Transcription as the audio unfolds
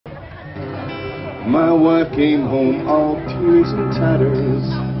My wife came home all tears and tatters,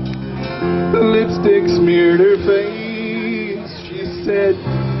 lipstick smeared her face. She said,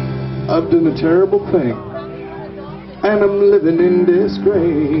 I've done a terrible thing, and I'm living in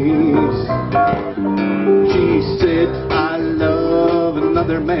disgrace. She said, I love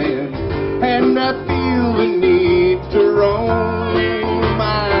another man, and I feel the need to roam.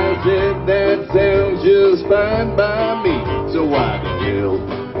 I said, that sounds just fine by me, so why the hell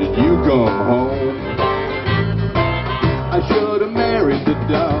did you come home? I should have married the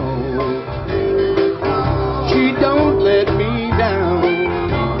dog. She don't let me down.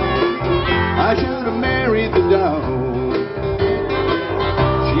 I should have married the dog.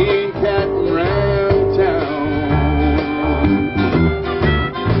 She ain't catting round town.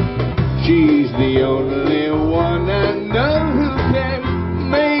 She's the only one I know who can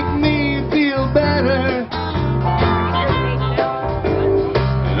make me feel better.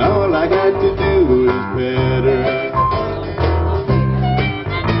 And all I got to do is better.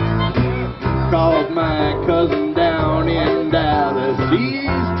 Called my cousin down in Dallas. He's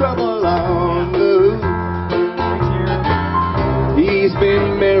trouble on the loose. He's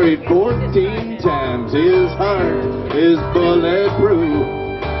been married 14 times. His heart is bulletproof.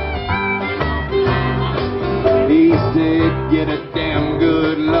 He said, get a damn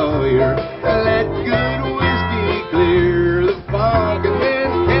good lawyer, let good whiskey clear the fog, and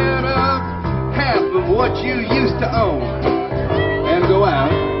then count up half of what you used to own, and go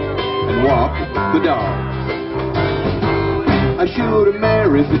out and walk the dog. I should have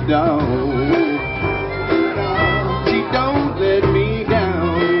married the dog. She don't let me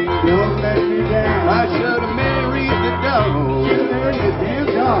down. Don't let me down. I should have married the dog. Should have married the damn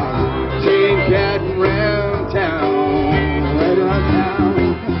dog. She ain't catting round town. Right on town.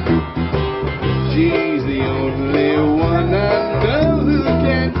 She's the only one I know who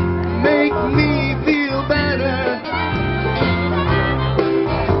can make me feel better.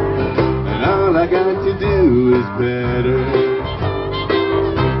 And all I got to do is better.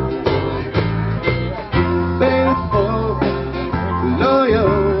 Faithful,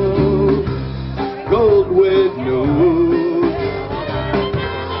 loyal, gold with nose.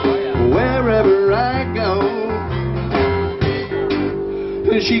 Wherever I go,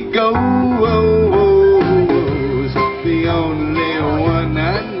 she goes. The only one I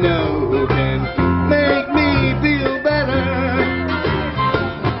know who can make me feel better.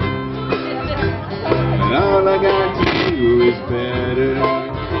 And all I got to do is better.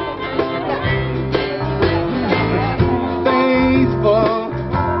 Faithful,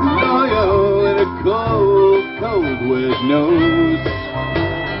 loyal, and a cold with nose.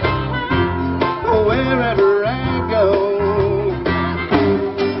 Wherever I go,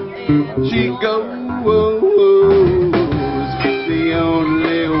 she goes. The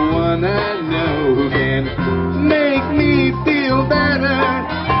only one I know who can make me feel better.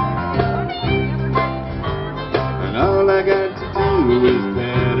 And all I got to do is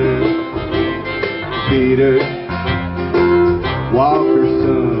better. Beat her, walk